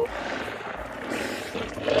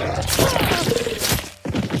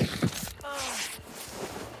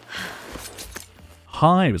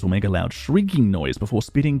 Hives will make a loud shrieking noise before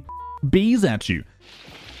spitting bees at you.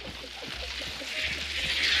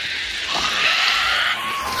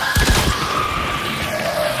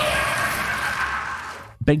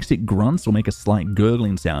 Basic grunts will make a slight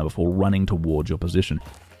gurgling sound before running towards your position.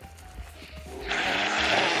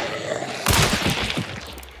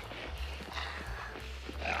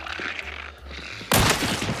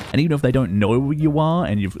 And even if they don't know where you are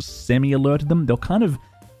and you've semi-alerted them, they'll kind of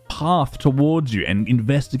path towards you and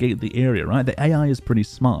investigate the area, right? The AI is pretty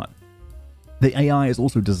smart. The AI is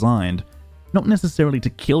also designed not necessarily to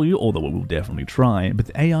kill you, although it will definitely try, but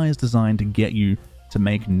the AI is designed to get you to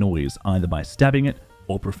make noise either by stabbing it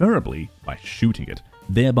or preferably by shooting it,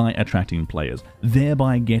 thereby attracting players,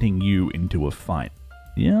 thereby getting you into a fight.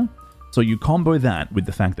 Yeah? So you combo that with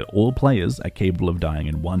the fact that all players are capable of dying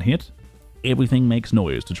in one hit. Everything makes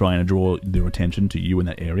noise to try and draw their attention to you in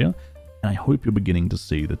that area, and I hope you're beginning to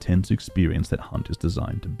see the tense experience that Hunt is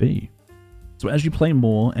designed to be. So as you play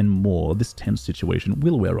more and more, this tense situation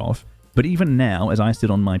will wear off, but even now, as I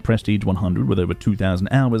sit on my Prestige 100 with over 2,000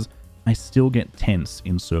 hours, I still get tense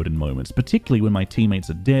in certain moments, particularly when my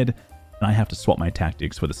teammates are dead and I have to swap my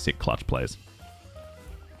tactics for the sick clutch plays.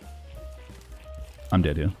 I'm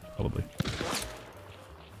dead here, probably.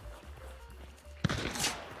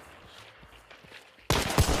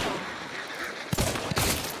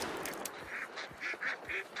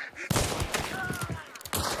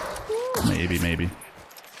 Maybe.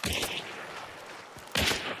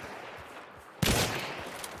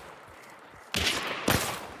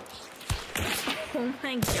 Oh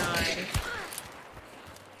my god.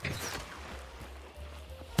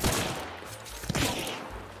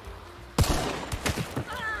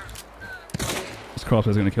 This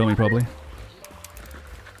crossbow's gonna kill me, probably.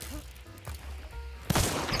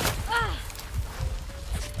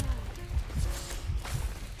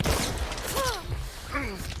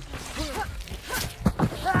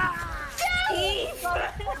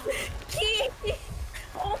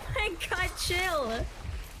 Oh my god, chill.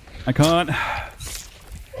 I can't.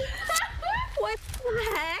 What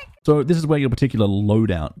the heck? So this is where your particular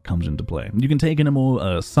loadout comes into play. You can take in a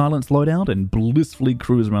more silenced loadout and blissfully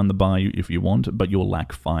cruise around the bayou if you want, but you'll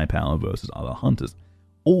lack firepower versus other hunters.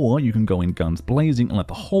 Or you can go in guns blazing and let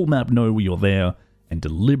the whole map know you're there and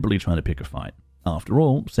deliberately try to pick a fight. After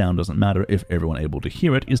all, sound doesn't matter if everyone able to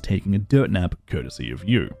hear it is taking a dirt nap courtesy of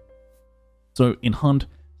you. So in Hunt,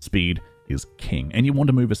 speed is king, and you want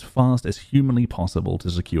to move as fast as humanly possible to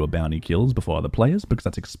secure bounty kills before other players, because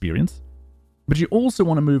that's experience. But you also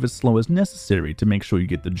want to move as slow as necessary to make sure you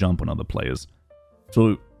get the jump on other players.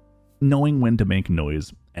 So knowing when to make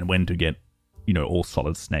noise and when to get, all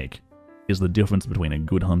solid snake is the difference between a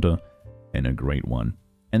good hunter and a great one.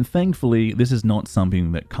 And thankfully, this is not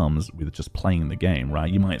something that comes with just playing the game, right?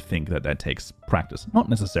 You might think that takes practice. Not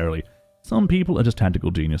necessarily. Some people are just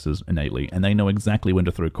tactical geniuses innately, and they know exactly when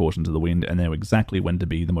to throw caution to the wind, and they know exactly when to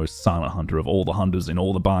be the most silent hunter of all the hunters in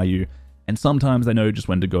all the bayou, and sometimes they know just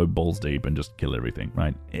when to go balls deep and just kill everything,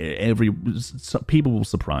 right? People will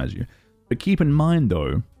surprise you. But keep in mind,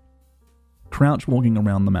 though, crouch walking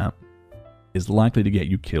around the map is likely to get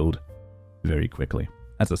you killed very quickly.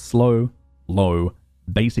 As a slow, low,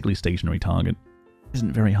 basically stationary target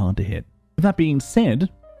isn't very hard to hit. With that being said,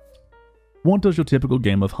 what does your typical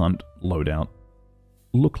game of Hunt loadout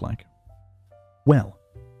look like? Well,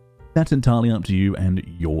 that's entirely up to you and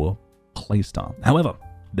your playstyle. However,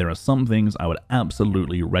 there are some things I would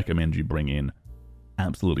absolutely recommend you bring in,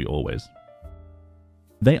 absolutely always.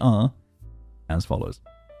 They are as follows.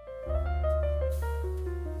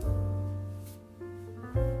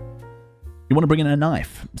 You want to bring in a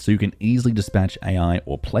knife. so you can easily dispatch AI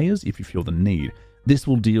or players if you feel the need. This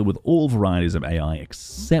will deal with all varieties of AI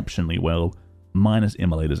exceptionally well, minus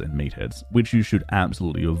immolators and meatheads, which you should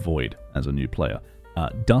absolutely avoid as a new player.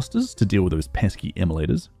 Dusters to deal with those pesky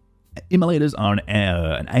immolators. Immolators are an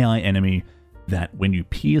AI enemy that when you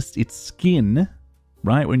pierce its skin,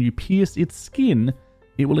 right? When you pierce its skin,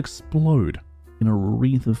 it will explode in a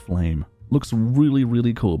wreath of flame. Looks really,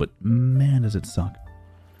 really cool, but man, does it suck.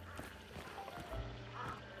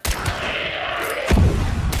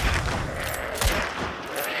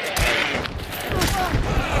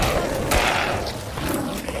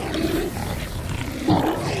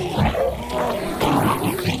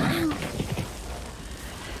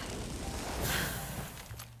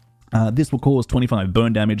 This will cause 25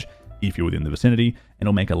 burn damage if you're within the vicinity, and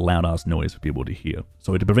it'll make a loud-ass noise for people to hear.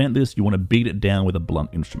 So to prevent this, you want to beat it down with a blunt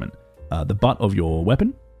instrument. The butt of your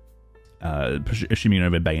weapon, assuming you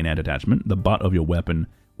have a bayonet attachment, the butt of your weapon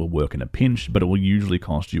will work in a pinch, but it will usually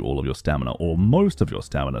cost you all of your stamina, or most of your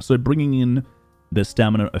stamina. So bringing in the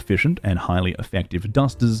stamina-efficient and highly effective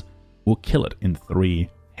dusters will kill it in 3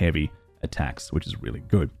 heavy attacks, which is really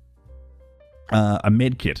good. A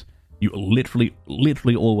med kit. You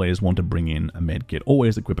literally always want to bring in a medkit.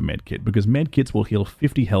 Always equip a medkit, because medkits will heal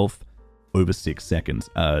 50 health over 6 seconds,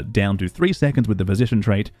 down to 3 seconds with the physician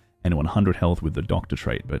trait, and 100 health with the doctor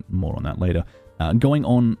trait, but more on that later. Going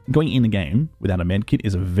in the game without a medkit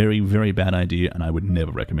is a very, very bad idea, and I would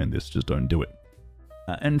never recommend this. Just don't do it.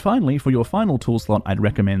 And finally, for your final tool slot, I'd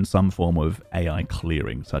recommend some form of AI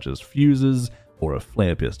clearing, such as fuses or a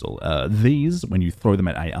flare pistol. These, when you throw them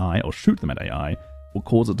at AI or shoot them at AI, will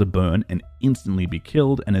cause it to burn and instantly be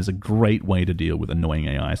killed, and is a great way to deal with annoying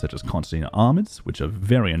AI such as concertina armids, which are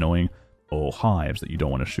very annoying, or hives that you don't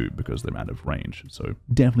want to shoot because they're out of range. So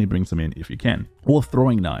definitely bring some in if you can. Or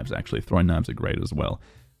throwing knives, actually. Throwing knives are great as well.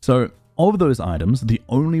 So of those items, the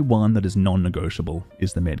only one that is non-negotiable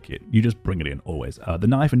is the medkit. You just bring it in always. The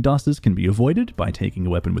knife and dusters can be avoided by taking a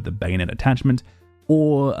weapon with the bayonet attachment,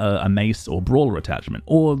 or a mace or brawler attachment,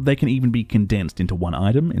 or they can even be condensed into one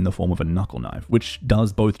item in the form of a knuckle knife, which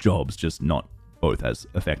does both jobs, just not both as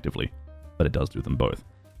effectively, but it does do them both.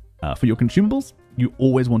 For your consumables, you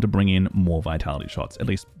always want to bring in more vitality shots, at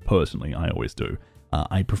least personally, I always do.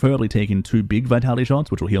 I preferably take in 2 big vitality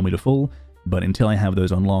shots, which will heal me to full, but until I have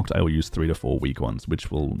those unlocked, I will use 3 to 4 weak ones,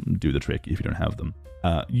 which will do the trick if you don't have them.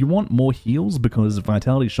 You want more heals because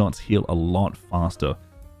vitality shots heal a lot faster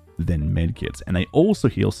than medkits, and they also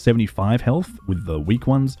heal 75 health with the weak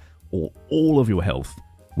ones, or all of your health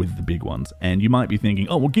with the big ones. And you might be thinking,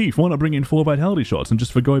 oh well, Geef, why not bring in 4 vitality shots and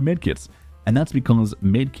just forgo medkits? And that's because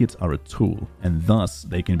medkits are a tool, and thus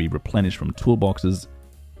they can be replenished from toolboxes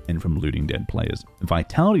and from looting dead players.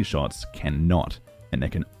 Vitality shots cannot, and they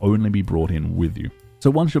can only be brought in with you.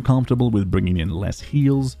 So once you're comfortable with bringing in less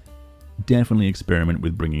heals, definitely experiment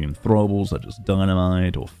with bringing in throwables such as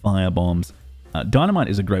dynamite or firebombs. Dynamite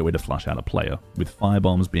is a great way to flush out a player, with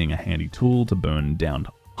firebombs being a handy tool to burn down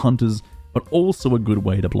hunters, but also a good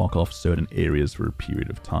way to block off certain areas for a period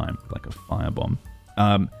of time, like a firebomb.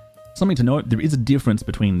 Something to note, there is a difference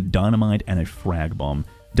between dynamite and a frag bomb.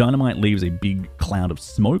 Dynamite leaves a big cloud of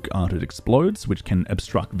smoke after it explodes, which can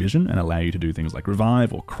obstruct vision and allow you to do things like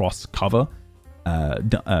revive or cross cover.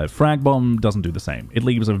 Frag bomb doesn't do the same. It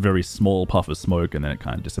leaves a very small puff of smoke and then it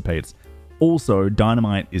kind of dissipates. Also,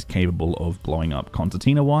 dynamite is capable of blowing up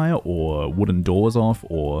concertina wire or wooden doors off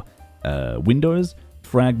or windows.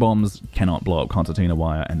 Frag bombs cannot blow up concertina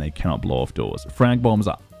wire and they cannot blow off doors. Frag bombs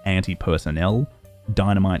are anti-personnel.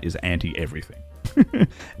 Dynamite is anti-everything.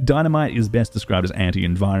 Dynamite is best described as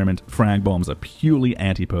anti-environment. Frag bombs are purely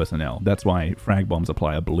anti-personnel. That's why frag bombs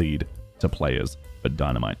apply a bleed to players, but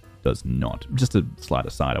dynamite does not. Just a slight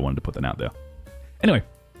aside, I wanted to put that out there. Anyway,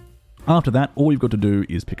 after that, all you've got to do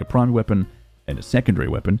is pick a primary weapon and a secondary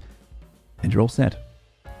weapon, and you're all set.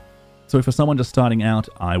 So for someone just starting out,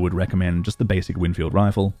 I would recommend just the basic Winfield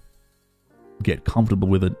rifle. Get comfortable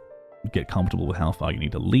with it, get comfortable with how far you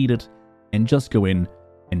need to lead it, and just go in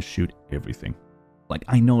and shoot everything. Like,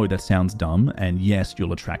 I know that sounds dumb, and yes,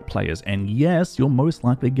 you'll attract players, and yes, you'll most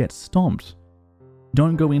likely get stomped.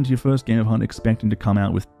 Don't go into your first game of Hunt expecting to come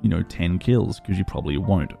out with, 10 kills, because you probably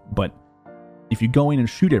won't. But if you go in and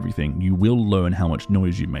shoot everything, you will learn how much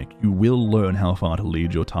noise you make. You will learn how far to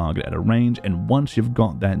lead your target at a range, and once you've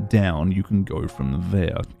got that down, you can go from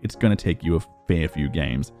there. It's going to take you a fair few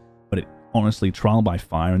games, but honestly, trial by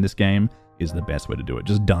fire in this game is the best way to do it.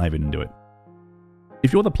 Just dive in and do it.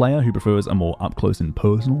 If you're the player who prefers a more up-close and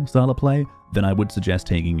personal style of play, then I would suggest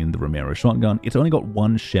taking in the Romero shotgun. It's only got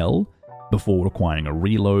 1 shell before requiring a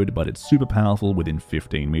reload, but it's super powerful within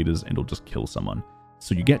 15 meters and it'll just kill someone.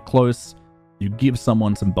 So you get close, You give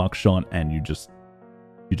someone some buckshot and you just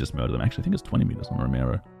murder them. Actually, I think it's 20 meters on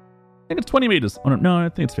Romero. I think it's 20 meters. Oh, no, I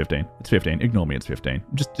think it's 15. It's 15. Ignore me, it's 15.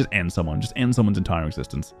 Just end someone. Just end someone's entire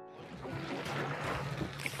existence.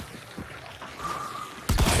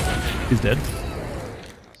 He's dead.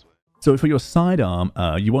 So for your sidearm,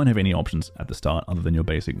 you won't have any options at the start other than your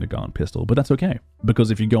basic Nagant pistol, but that's okay.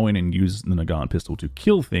 Because if you go in and use the Nagant pistol to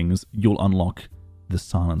kill things, you'll unlock the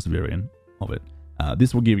silence variant of it.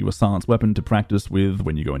 This will give you a silence weapon to practice with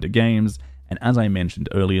when you go into games, and as I mentioned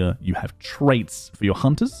earlier, you have traits for your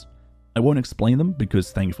hunters. I won't explain them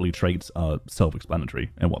because thankfully traits are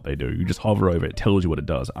self-explanatory in what they do. You just hover over it, tells you what it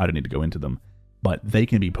does. I don't need to go into them. But they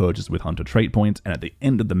can be purchased with hunter trait points, and at the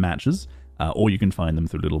end of the matches, or you can find them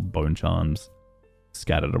through little bone charms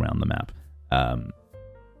scattered around the map.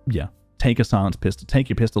 Yeah, take a silence pistol, take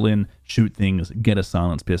your pistol in, shoot things, get a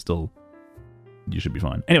silence pistol. You should be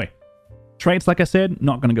fine. Anyway, traits, like I said,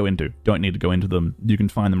 not going to go into. Don't need to go into them. You can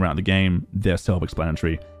find them throughout the game. They're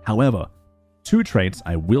self-explanatory. However, 2 traits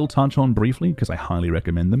I will touch on briefly because I highly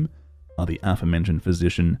recommend them are the aforementioned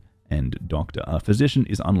Physician and Doctor. Physician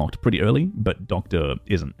is unlocked pretty early, but Doctor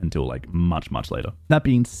isn't until like much later. That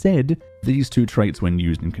being said, these 2 traits when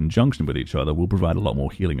used in conjunction with each other will provide a lot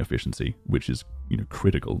more healing efficiency, which is, you know,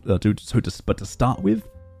 critical. But to start with,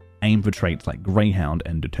 aim for traits like Greyhound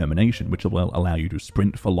and Determination, which will allow you to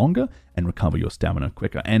sprint for longer and recover your stamina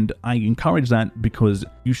quicker. And I encourage that because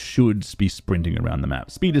you should be sprinting around the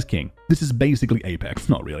map. Speed is king. This is basically Apex,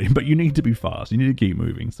 not really, but you need to be fast. You need to keep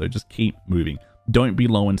moving, so just keep moving. Don't be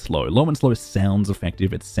low and slow. Low and slow sounds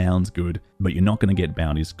effective, it sounds good, but you're not going to get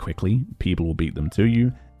bounties quickly. People will beat them to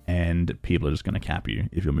you, and people are just going to cap you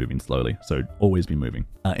if you're moving slowly, so always be moving.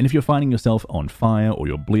 And if you're finding yourself on fire or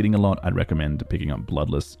you're bleeding a lot, I'd recommend picking up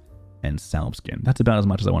Bloodless and Salve Skin. That's about as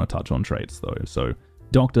much as I want to touch on traits, though. So,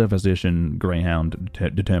 Doctor, Physician, Greyhound,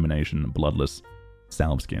 Determination, Bloodless,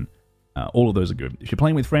 Salve Skin. All of those are good. If you're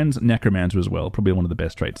playing with friends, Necromancer as well. Probably one of the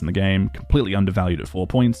best traits in the game. Completely undervalued at 4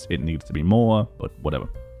 points. It needs to be more, but whatever.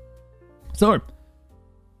 So,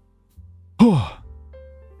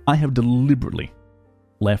 I have deliberately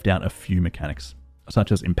left out a few mechanics,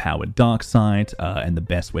 such as Empowered Darksight and the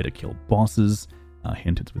best way to kill bosses.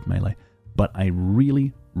 Hint, it's with melee. But I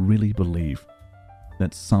really believe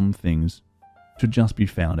that some things should just be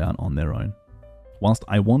found out on their own. Whilst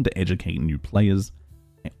I want to educate new players,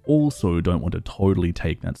 I also don't want to totally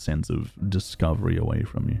take that sense of discovery away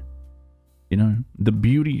from you. You know, the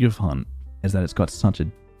beauty of Hunt is that it's got such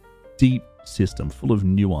a deep system full of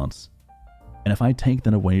nuance, and if I take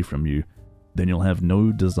that away from you, then you'll have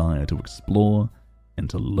no desire to explore and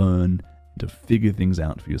to learn and to figure things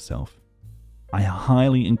out for yourself. I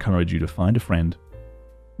highly encourage you to find a friend,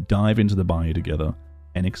 dive into the bayou together,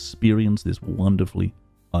 and experience this wonderfully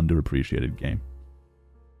underappreciated game.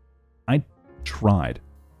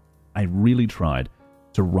 I really tried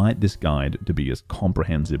to write this guide to be as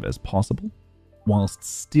comprehensive as possible, whilst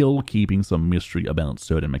still keeping some mystery about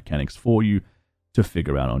certain mechanics for you to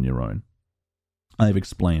figure out on your own. I've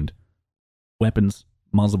explained weapons,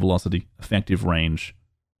 muzzle velocity, effective range,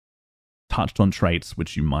 touched on traits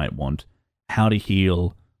which you might want, how to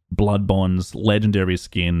heal, blood bonds, legendary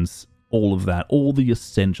skins, all of that, all the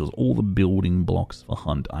essentials, all the building blocks for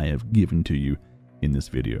Hunt I have given to you in this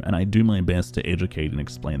video, and I do my best to educate and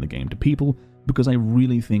explain the game to people because I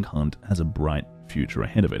really think Hunt has a bright future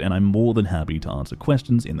ahead of it, and I'm more than happy to answer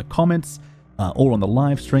questions in the comments or on the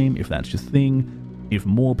live stream if that's your thing. If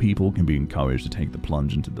more people can be encouraged to take the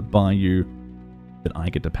plunge into the bayou, then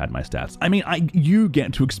I get to pad my stats. I mean, you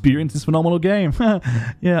get to experience this phenomenal game.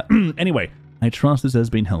 Yeah. Anyway, I trust this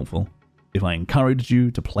has been helpful. If I encouraged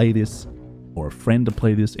you to play this, or a friend to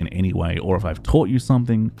play this in any way, or if I've taught you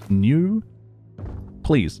something new,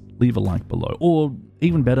 please leave a like below. Or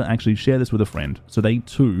even better, actually share this with a friend so they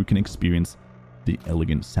too can experience the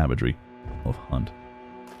elegant savagery of Hunt.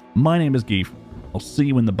 My name is Geef. I'll see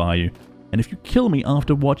you in the bayou. And if you kill me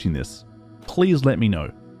after watching this, please let me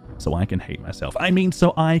know so I can hate myself. I mean,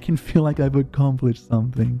 so I can feel like I've accomplished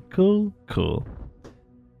something. Cool.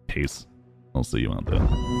 Peace. I'll see you out there.